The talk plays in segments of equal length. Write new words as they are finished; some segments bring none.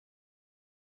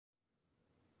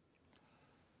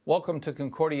Welcome to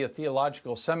Concordia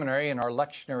Theological Seminary and our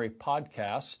Lectionary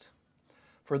podcast.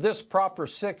 For this Proper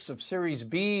 6 of Series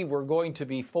B, we're going to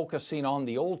be focusing on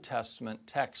the Old Testament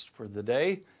text for the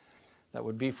day. That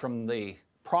would be from the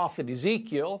prophet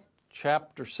Ezekiel,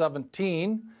 chapter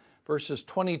 17, verses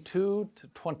 22 to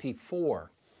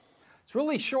 24. It's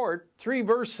really short, 3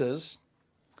 verses.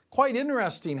 Quite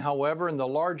interesting, however, in the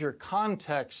larger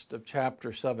context of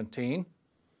chapter 17.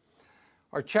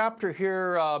 Our chapter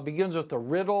here begins with a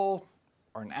riddle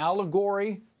or an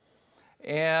allegory,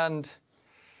 and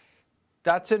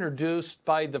that's introduced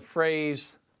by the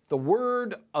phrase, "The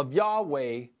word of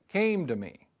Yahweh came to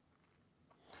me."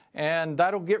 And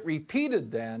that'll get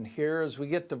repeated then here as we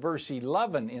get to verse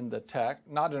 11 in the text,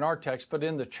 not in our text, but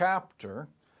in the chapter,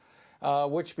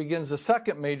 which begins the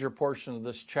second major portion of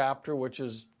this chapter, which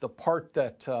is the part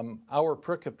that our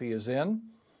pericope is in.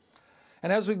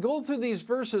 And as we go through these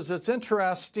verses, it's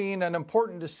interesting and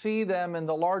important to see them in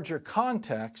the larger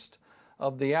context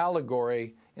of the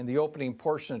allegory in the opening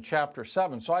portion of chapter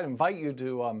 7. So I'd invite you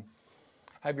to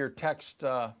have your text,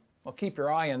 keep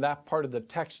your eye on that part of the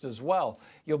text as well.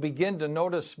 You'll begin to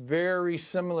notice very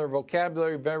similar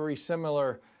vocabulary, very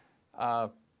similar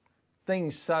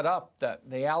things set up that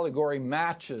the allegory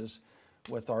matches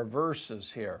with our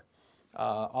verses here.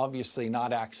 Obviously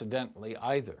not accidentally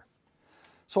either.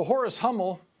 So Horace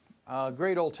Hummel, a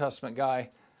great Old Testament guy,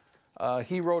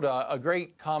 he wrote a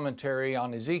great commentary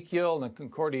on Ezekiel in the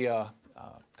Concordia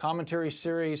commentary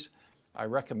series. I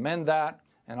recommend that,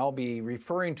 and I'll be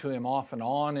referring to him off and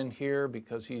on in here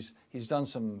because he's done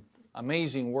some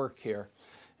amazing work here,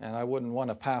 and I wouldn't want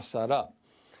to pass that up.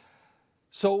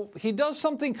 So he does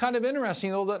something kind of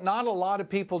interesting, though, that not a lot of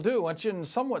people do, which is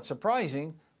somewhat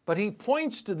surprising, but he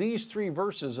points to these 3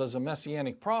 verses as a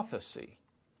messianic prophecy.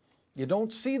 You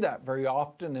don't see that very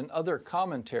often in other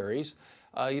commentaries.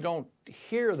 You don't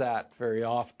hear that very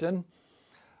often.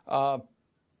 And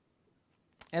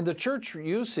the church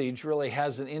usage really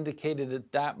hasn't indicated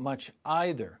it that much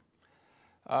either.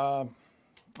 But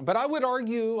I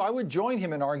would join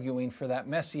him in arguing for that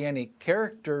messianic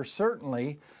character,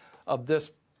 certainly, of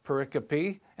this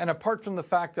pericope. And apart from the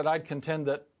fact that I'd contend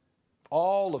that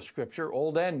all of Scripture,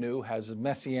 Old and New, has a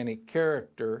messianic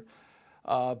character,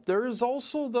 there is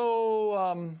also,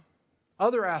 though,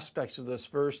 other aspects of this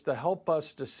verse that help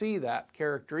us to see that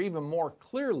character even more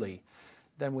clearly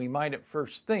than we might at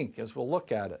first think as we'll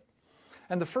look at it.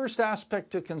 And the first aspect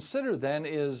to consider then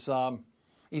is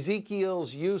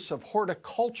Ezekiel's use of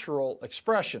horticultural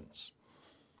expressions.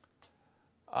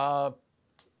 Let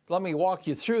me walk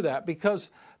you through that because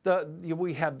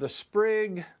we have the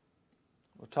sprig,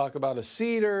 we'll talk about a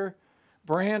cedar,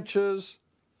 branches,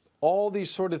 all these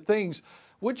sort of things,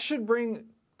 which should bring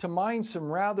to mind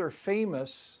some rather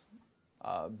famous,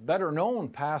 better known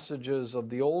passages of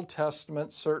the Old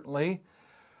Testament, certainly,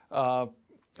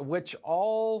 which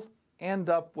all end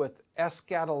up with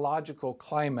eschatological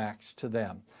climax to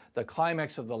them, the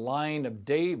climax of the line of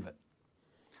David.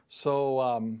 So,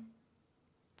 and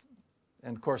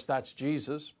of course that's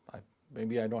Jesus.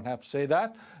 Maybe I don't have to say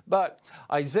that, but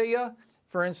Isaiah,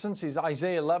 for instance, is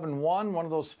Isaiah 11:1, one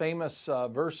of those famous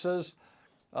verses,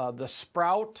 the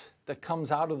sprout that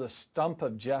comes out of the stump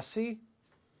of Jesse.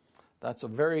 That's a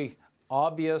very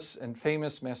obvious and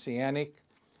famous messianic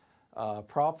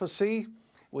prophecy.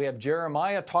 We have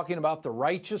Jeremiah talking about the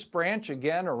righteous branch,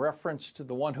 again, a reference to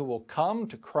the one who will come,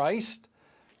 to Christ.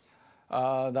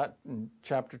 That in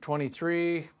chapter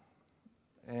 23,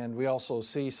 and we also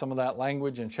see some of that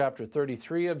language in chapter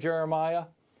 33 of Jeremiah.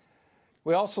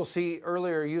 We also see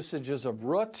earlier usages of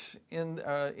root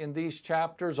in these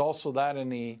chapters, also that in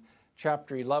the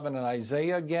chapter 11 in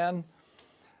Isaiah again.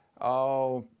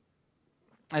 And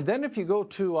then if you go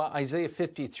to Isaiah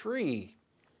 53,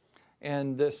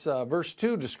 and this verse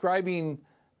 2, describing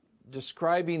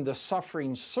the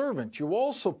suffering servant, you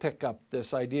also pick up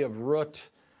this idea of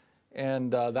root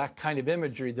and that kind of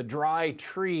imagery, the dry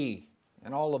tree,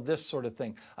 and all of this sort of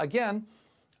thing. Again,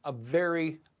 a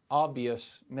very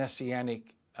obvious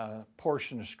messianic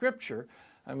portion of Scripture.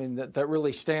 I mean, that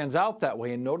really stands out that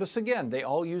way. And notice again, they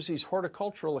all use these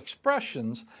horticultural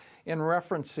expressions in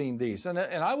referencing these. And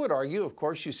I would argue, of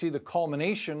course, you see the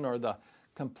culmination or the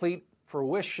complete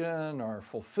fruition or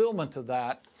fulfillment of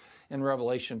that in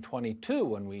Revelation 22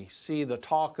 when we see the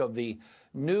talk of the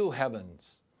new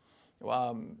heavens,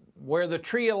 where the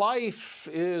tree of life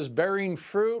is bearing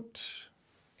fruit,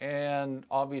 and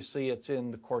obviously it's in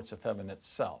the courts of heaven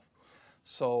itself.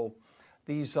 So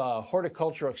these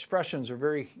horticultural expressions are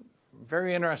very,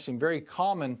 very interesting, very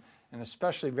common, and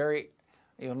especially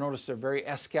you'll notice they're very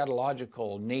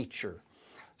eschatological nature.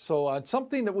 So it's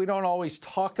something that we don't always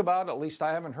talk about, at least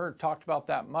I haven't heard talked about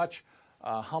that much.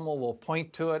 Hummel will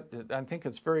point to it. I think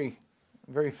it's very,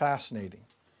 very fascinating.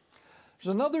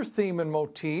 There's another theme and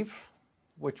motif,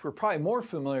 which we're probably more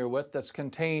familiar with, that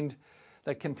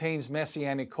contains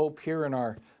messianic hope here in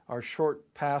our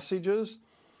short passages.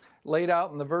 Laid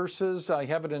out in the verses, I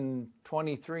have it in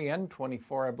 23 and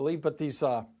 24, I believe, but these,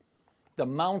 the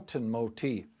mountain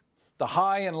motif. The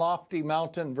high and lofty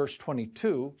mountain, verse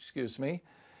 22,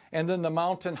 and then the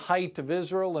mountain height of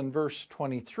Israel in verse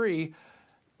 23,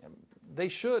 they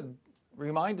should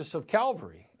remind us of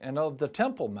Calvary and of the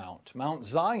Temple Mount, Mount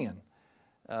Zion,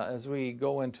 as we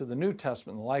go into the New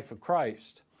Testament, the life of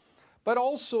Christ. But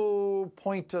also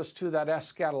point us to that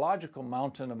eschatological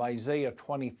mountain of Isaiah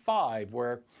 25,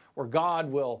 where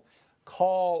God will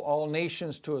call all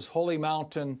nations to his holy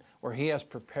mountain, where he has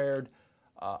prepared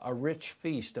a rich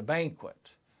feast, a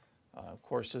banquet. Of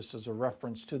course, this is a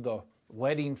reference to the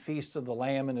wedding feast of the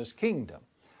Lamb in his kingdom.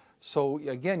 So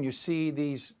again, you see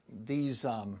these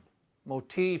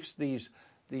motifs, these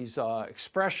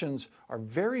expressions are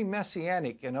very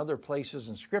messianic in other places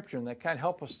in Scripture, and that kind of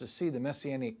help us to see the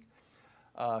messianic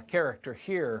character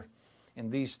here in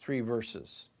these three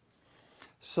verses.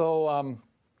 So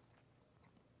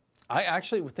I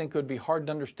actually would think it would be hard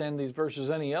to understand these verses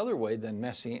any other way than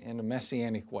in a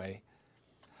messianic way.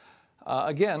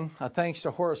 Again, thanks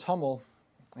to Horace Hummel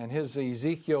and his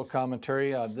Ezekiel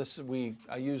commentary. I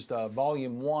used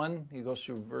volume 1. He goes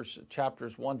through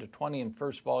chapters 1 to 20 in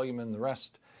first volume, and the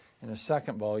rest in a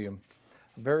second volume.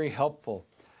 Very helpful.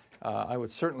 I would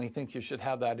certainly think you should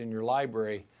have that in your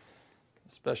library,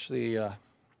 especially,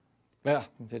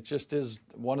 it just is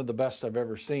one of the best I've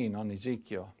ever seen on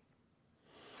Ezekiel.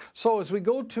 So as we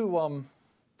go to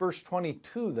verse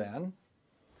 22 then,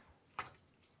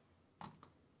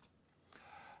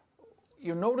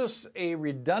 you notice a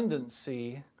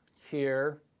redundancy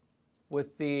here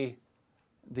with the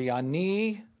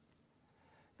ani,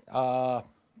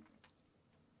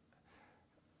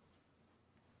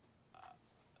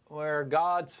 where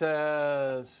God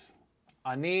says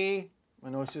ani,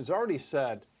 when he's already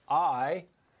said I.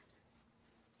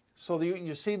 So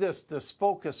you see this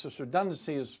focus, this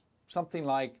redundancy is something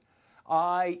like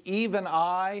I, even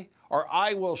I, or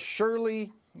I will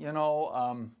surely,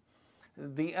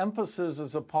 the emphasis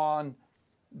is upon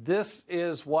this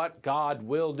is what God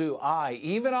will do.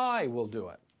 Even I will do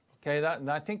it. Okay,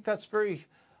 and I think that's very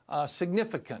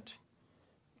significant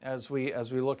as we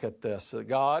look at this. That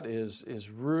God is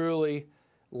really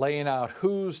laying out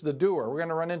who's the doer. We're going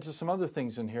to run into some other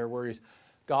things in here where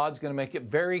God's going to make it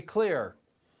very clear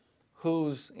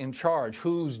who's in charge,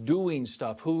 who's doing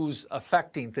stuff, who's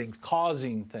affecting things,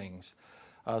 causing things.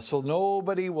 So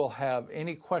nobody will have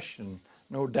any question,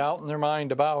 no doubt in their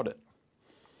mind about it.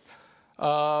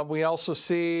 We also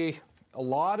see there's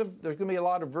going to be a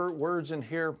lot of words in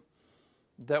here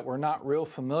that we're not real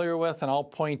familiar with, and I'll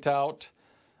point out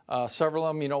several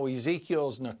of them. Ezekiel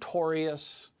is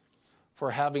notorious for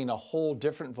having a whole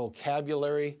different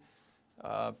vocabulary,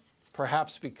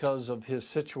 perhaps because of his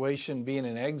situation being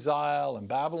in exile in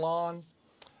Babylon,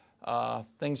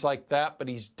 things like that. But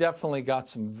he's definitely got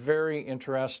some very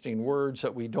interesting words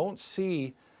that we don't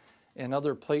see in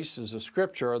other places of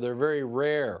Scripture, or they're very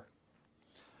rare.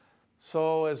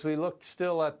 So as we look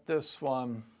still at this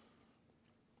one,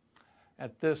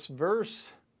 at this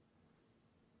verse,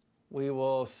 we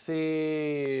will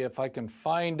see, if I can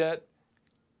find it,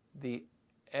 the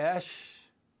Esh,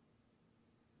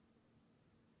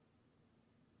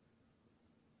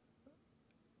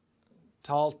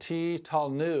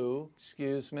 Talnu,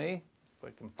 if I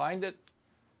can find it.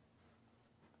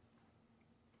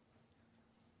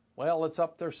 Well, it's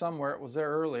up there somewhere. It was there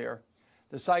earlier.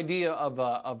 This idea of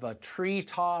a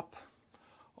treetop,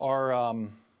 or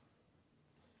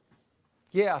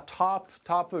top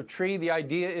of a tree. The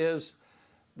idea is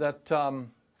that,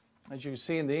 as you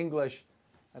see in the English,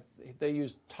 they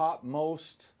use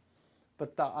topmost,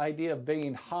 but the idea of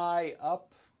being high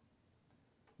up,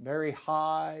 very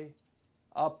high,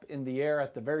 up in the air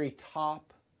at the very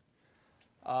top.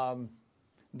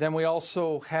 Then we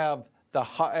also have the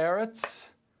haaretz.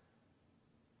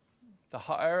 The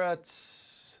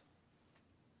haaretz,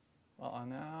 well,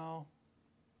 now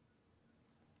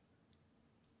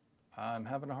I'm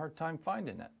having a hard time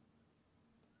finding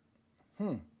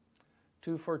it.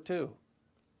 2 for 2.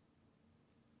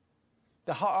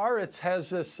 The haaretz has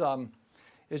this,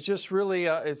 it's just really,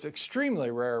 it's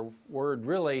extremely rare word,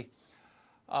 really.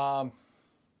 And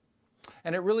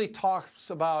it really talks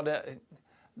about,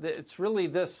 it's really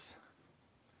this,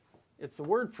 it's the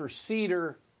word for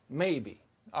cedar, maybe.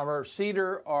 Our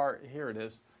cedar, or here it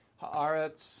is,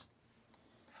 haaretz.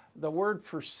 the word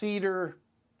for cedar,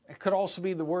 it could also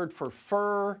be the word for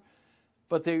fir,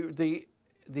 but the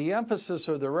emphasis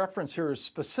or the reference here is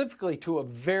specifically to a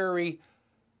very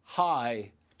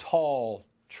high, tall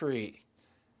tree.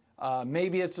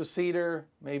 Maybe it's a cedar,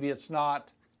 maybe it's not,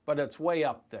 but it's way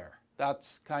up there.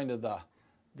 That's kind of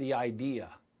the idea.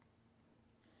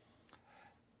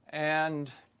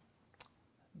 And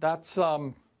that's,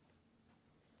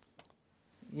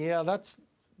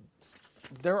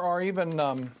 there are even,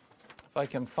 if I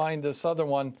can find this other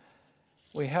one,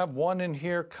 we have one in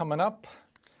here coming up.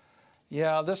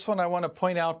 Yeah, this one I want to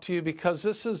point out to you because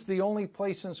this is the only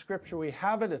place in Scripture we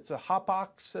have it. It's a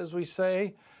hapax, as we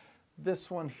say.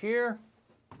 This one here,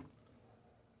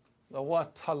 the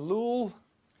watalul,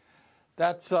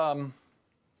 that's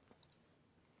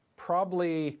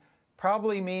probably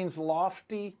means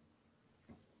lofty.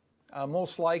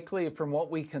 Most likely, from what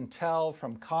we can tell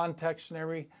from context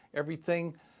and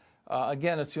everything.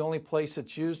 Again, it's the only place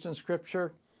it's used in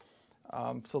Scripture.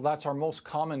 So that's our most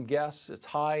common guess. It's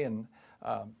high, and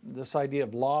this idea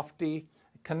of lofty,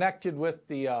 connected with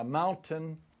the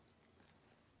mountain,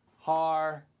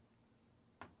 Har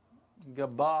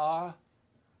Gabah,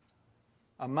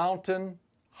 a mountain,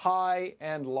 high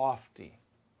and lofty.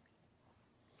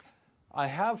 I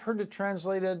have heard it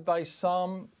translated by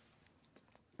some,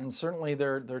 and certainly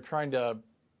they're trying to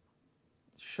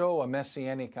show a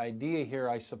messianic idea here,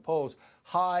 I suppose.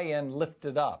 High and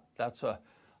lifted up. That's a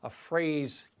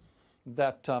phrase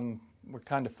that we're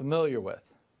kind of familiar with.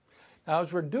 Now,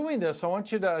 as we're doing this, I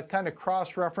want you to kind of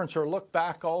cross-reference or look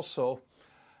back also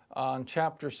on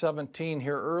chapter 17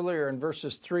 here earlier in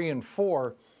verses 3 and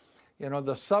 4. You know,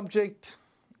 the subject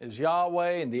is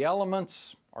Yahweh and the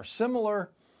elements are similar.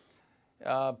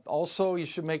 Also, you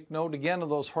should make note again of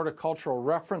those horticultural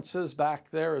references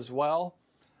back there as well.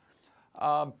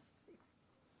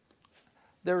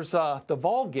 There's the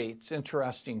Vulgate's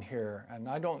interesting here, and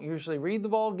I don't usually read the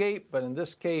Vulgate, but in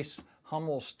this case,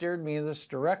 Hummel steered me in this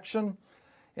direction,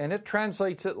 and it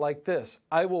translates it like this: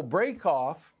 I will break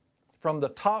off from the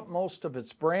topmost of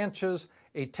its branches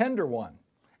a tender one,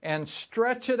 and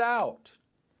stretch it out,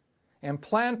 and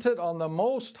plant it on the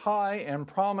most high and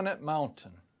prominent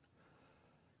mountain.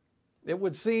 It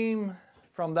would seem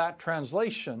from that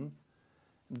translation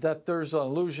that there's an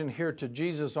allusion here to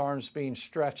Jesus' arms being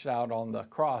stretched out on the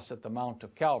cross at the Mount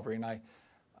of Calvary, and I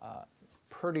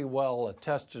pretty well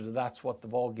attested to that's what the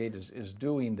Vulgate is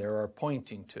doing there, or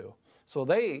pointing to. So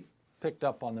they picked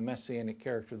up on the messianic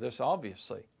character of this,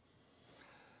 obviously.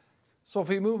 So if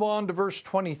we move on to verse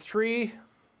 23,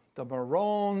 the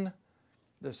Maron,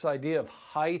 this idea of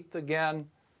height again,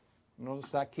 notice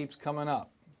that keeps coming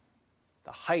up.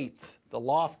 The height, the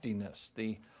loftiness,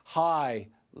 the high,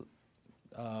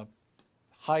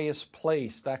 highest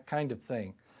place, that kind of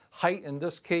thing. Height, in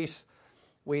this case,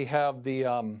 we have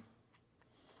the,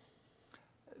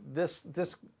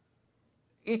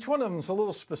 each one of them is a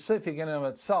little specific in and of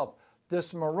itself.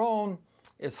 This Maron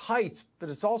is heights, but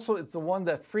it's the one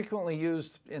that frequently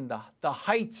used in the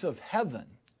heights of heaven.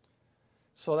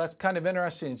 So that's kind of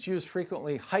interesting. It's used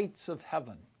frequently, heights of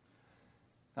heaven.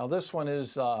 Now this one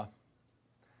is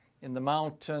in the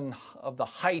mountain of the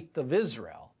height of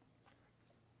Israel,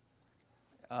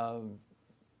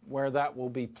 where that will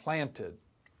be planted,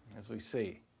 as we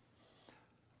see.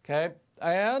 Okay,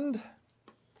 and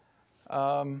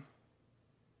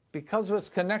because of its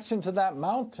connection to that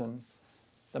mountain,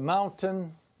 the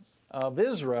mountain of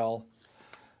Israel,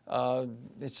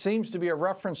 it seems to be a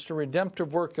reference to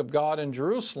redemptive work of God in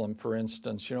Jerusalem, for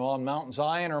instance, you know, on Mount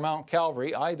Zion or Mount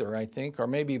Calvary, either, I think, or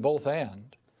maybe both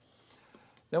and.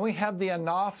 Then we have the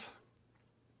anaf,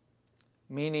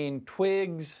 meaning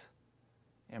twigs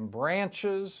and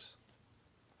branches.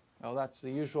 Oh, that's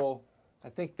the usual, I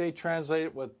think they translate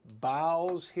it with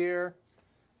boughs here.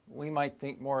 We might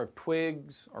think more of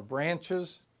twigs or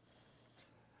branches.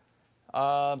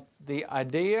 The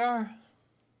Adir,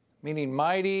 meaning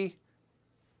mighty,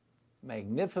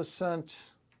 magnificent,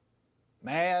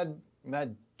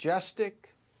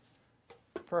 majestic,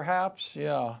 perhaps,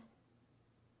 yeah.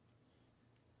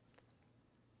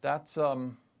 That's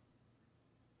over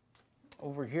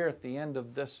here at the end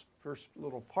of this first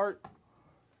little part,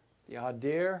 the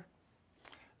Adir.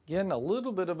 Again, a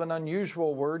little bit of an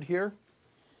unusual word here.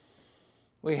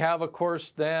 We have, of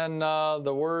course, then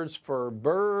the words for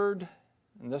bird,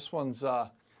 and this one's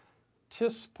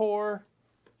tispor.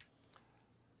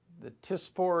 The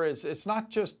tispor it's not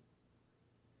just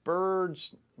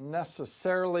birds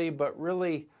necessarily, but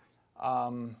really,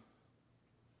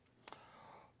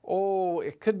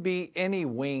 it could be any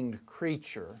winged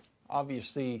creature.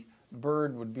 Obviously,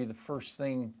 bird would be the first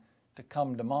thing to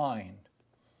come to mind.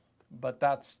 but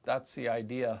that's the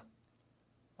idea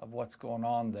of what's going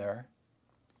on there.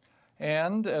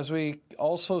 And as we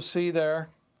also see there,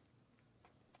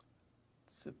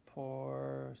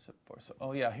 Zippor.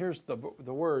 Oh yeah, here's the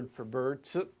word for bird,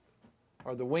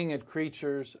 or the winged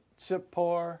creatures,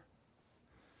 Zippor.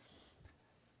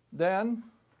 Then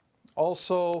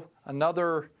also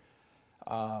another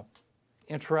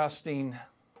interesting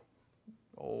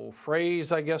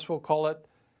phrase, I guess we'll call it,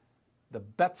 the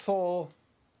Betzel,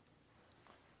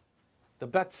 the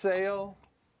Betsail,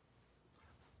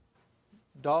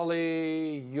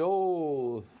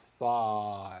 Daliothai,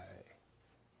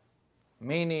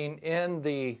 meaning in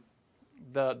the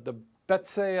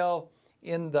Betsail,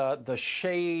 in the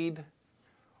shade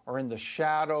or in the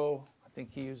shadow. I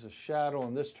think he uses shadow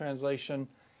in this translation,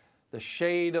 the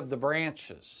shade of the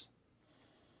branches.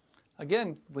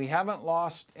 Again, we haven't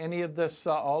lost any of this,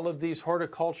 all of these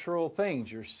horticultural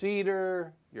things, your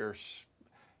cedar, your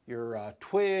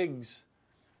twigs,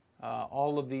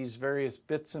 all of these various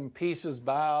bits and pieces,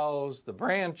 boughs, the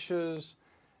branches,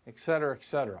 etc.,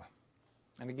 etc.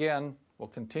 And again, we'll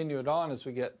continue it on as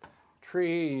we get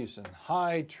trees and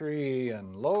high tree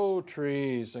and low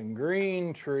trees and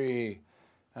green tree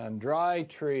and dry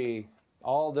tree.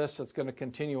 All this that's going to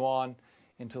continue on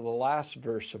into the last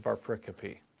verse of our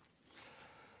pericope.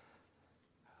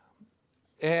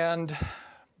 And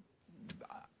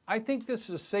I think this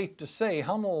is safe to say.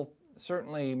 Hummel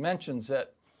certainly mentions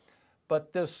it,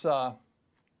 but this, the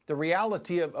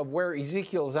reality of where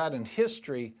Ezekiel is at in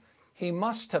history, he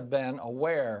must have been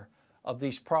aware of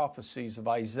these prophecies of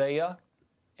Isaiah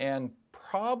and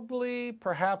probably,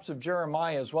 perhaps of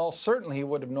Jeremiah as well. Certainly he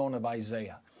would have known of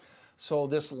Isaiah. So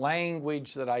this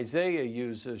language that Isaiah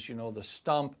uses, you know, the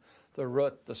stump, the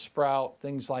root, the sprout,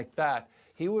 things like that,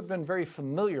 he would have been very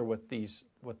familiar with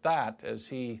that as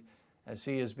he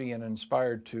is being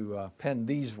inspired to pen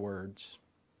these words.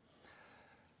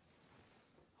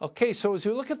 Okay, so as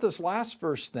we look at this last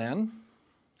verse then,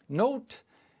 note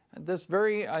this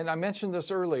and I mentioned this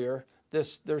earlier,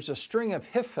 there's a string of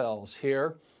hiphels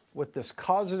here with this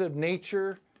causative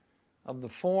nature of the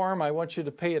form. I want you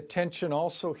to pay attention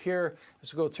also here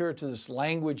as we go through to this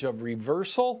language of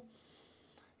reversal.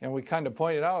 And we kind of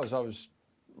pointed out as I was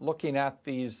looking at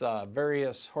these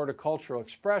various horticultural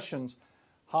expressions,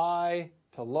 high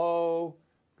to low,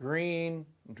 green,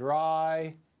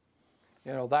 dry,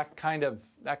 you know, that kind of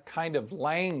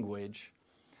language,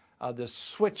 this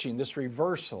switching, this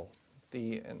reversal.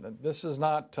 This is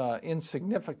not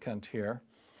insignificant here.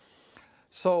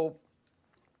 So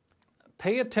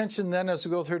pay attention then as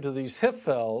we go through to these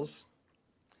hiphels.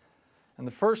 And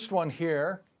the first one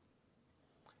here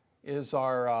is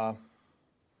our,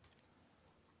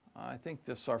 I think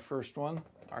this is our first one,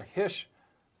 our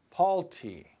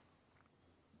hishpalti.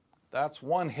 That's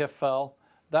one hiphel.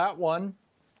 That one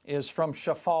is from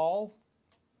shafal,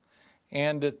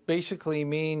 and it basically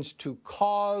means to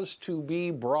cause to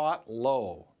be brought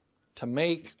low, to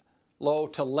make low,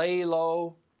 to lay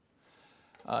low,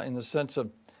 in the sense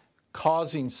of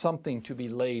causing something to be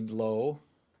laid low.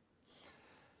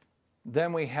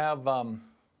 Then we have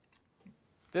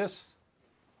this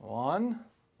one,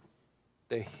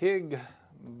 the higbati.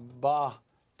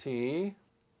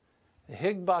 The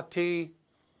higbati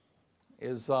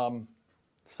is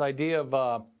this idea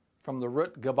of, from the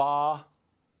root gaba,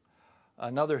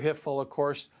 another hiphel, of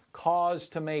course, cause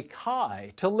to make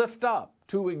high, to lift up,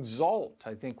 to exalt.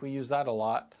 I think we use that a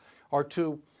lot. Or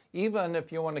to, even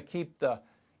if you want to keep the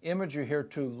imagery here,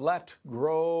 to let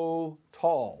grow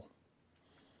tall.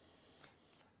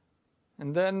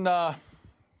 And then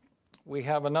we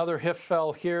have another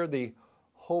hiphel here, the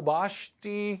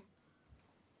hobashti.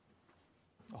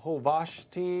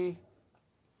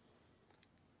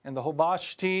 And the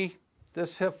hobashti,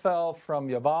 this hiphel from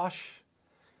yavash,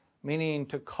 meaning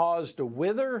to cause to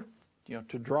wither, you know,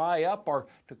 to dry up, or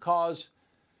to cause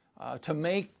to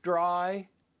make dry,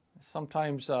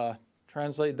 sometimes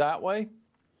translated that way.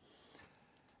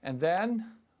 And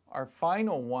then our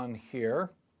final one here,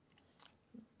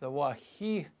 the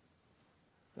wahif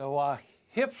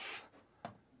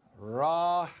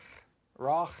rachti,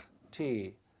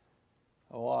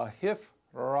 wahif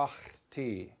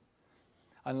rachti.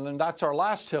 And then that's our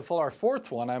last hiphel, our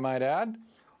fourth one, I might add.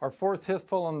 Our fourth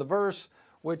hiphel in the verse,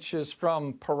 which is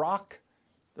from parak,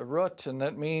 the root, and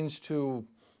that means to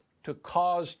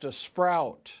cause to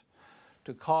sprout,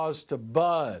 to cause to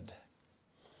bud.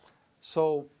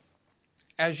 So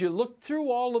as you look through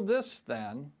all of this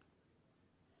then,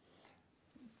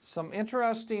 some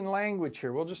interesting language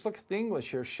here. We'll just look at the English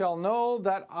here. Shall know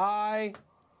that I,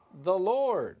 the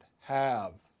Lord,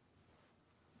 have.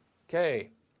 Okay.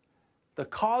 The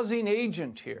causing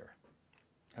agent here,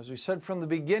 As we said from the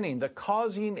beginning, the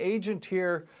causing agent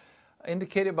here,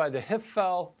 indicated by the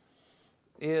Hiphel,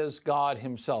 is God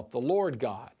himself, the Lord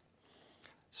God.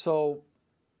 So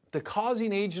the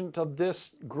causing agent of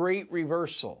this great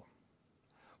reversal,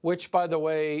 which, by the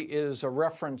way, is a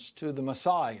reference to the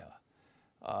Messiah.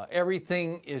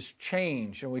 Everything is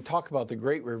changed, and we talk about the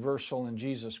great reversal in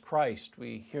Jesus Christ.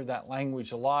 We hear that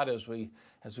language a lot as we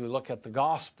look at the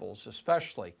Gospels,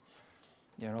 especially.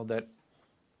 You know, that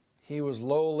he was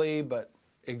lowly but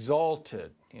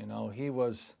exalted. You know, he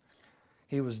was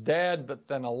dead but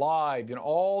then alive. You know,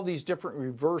 all these different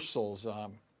reversals.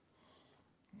 You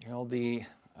know,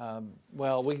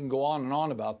 well, we can go on and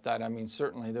on about that. I mean,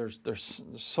 certainly there's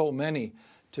so many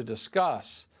to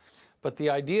discuss. But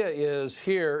the idea is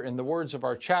here in the words of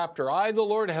our chapter, I, the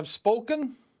Lord, have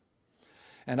spoken,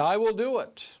 and I will do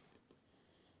it.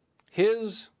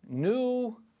 His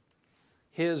new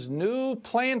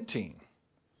planting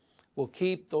will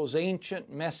keep those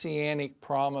ancient messianic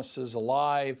promises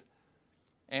alive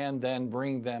and then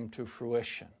bring them to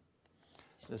fruition.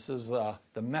 This is the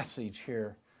message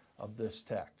here of this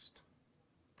text.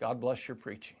 God bless your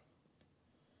preaching.